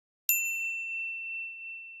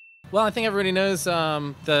Well, I think everybody knows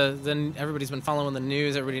everybody's been following the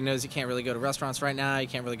news. Everybody knows you can't really go to restaurants right now. You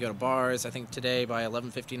can't really go to bars. I think today by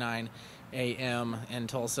 11:59 a.m. in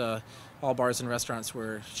Tulsa, all bars and restaurants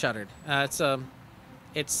were shuttered. It's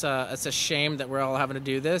a shame that we're all having to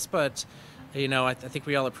do this, but I think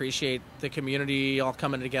we all appreciate the community all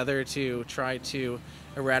coming together to try to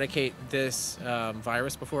eradicate this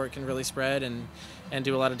virus before it can really spread and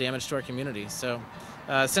do a lot of damage to our community. So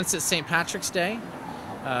since it's St. Patrick's Day,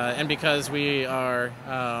 and because we are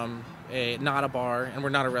not a bar and we're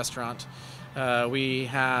not a restaurant, we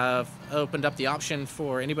have opened up the option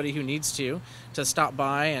for anybody who needs to stop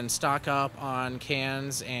by and stock up on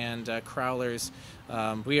cans and crowlers.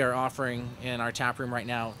 We are offering in our tap room right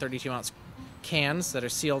now 32-ounce cans that are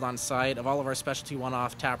sealed on site of all of our specialty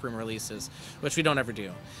one-off taproom releases, which we don't ever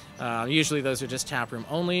do. Usually those are just taproom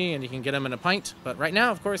only, and you can get them in a pint. But right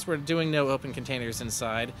now, of course, we're doing no open containers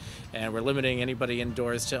inside, and we're limiting anybody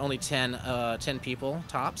indoors to only 10 people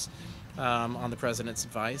tops on the president's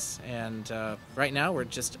advice. And right now, we're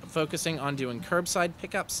just focusing on doing curbside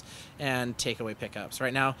pickups and takeaway pickups.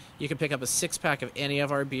 Right now, you can pick up a 6-pack of any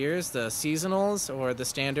of our beers, the seasonals or the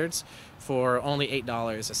standards, for only $8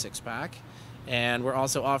 a 6-pack. And we're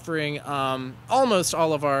also offering almost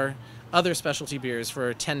all of our other specialty beers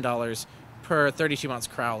for $10 per 32-ounce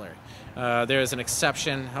crowler. There is an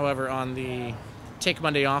exception, however, on the Take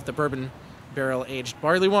Monday Off, the bourbon barrel-aged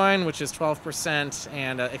barley wine, which is 12%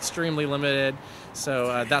 and extremely limited.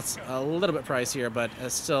 So that's a little bit pricier, but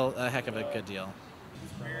still a heck of a good deal.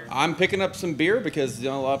 I'm picking up some beer because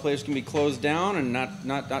a lot of places can be closed down and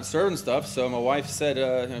not serving stuff. So my wife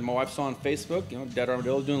said, my wife saw on Facebook, Dead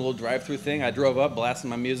Armadillo doing a little drive-through thing. I drove up, blasting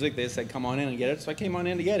my music. They said, "Come on in and get it." So I came on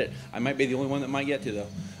in to get it. I might be the only one that might get to though,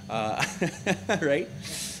 right?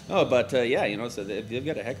 Oh, but yeah, so they've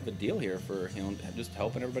got a heck of a deal here for just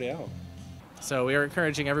helping everybody out. So we are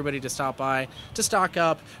encouraging everybody to stop by, to stock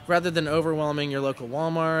up, rather than overwhelming your local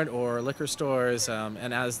Walmart or liquor stores.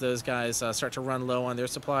 And as those guys start to run low on their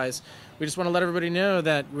supplies, we just want to let everybody know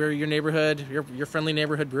that we're your neighborhood, your friendly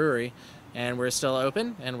neighborhood brewery, and we're still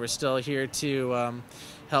open, and we're still here to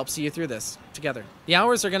help see you through this together. The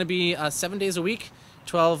hours are going to be 7 days a week,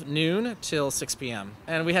 12 noon till 6 p.m.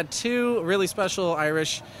 And we had 2 really special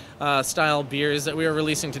Irish style beers that we are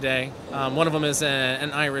releasing today. One of them is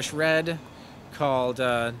an Irish red, called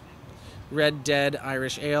Red Dead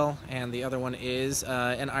Irish Ale, and the other one is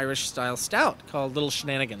an Irish style stout called Little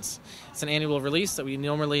Shenanigans. It's an annual release that we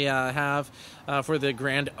normally have for the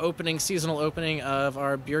grand opening, seasonal opening of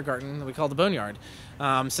our beer garden that we call the Boneyard.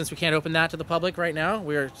 Since we can't open that to the public right now,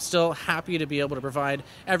 we're still happy to be able to provide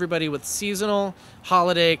everybody with seasonal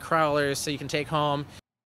holiday crowlers so you can take home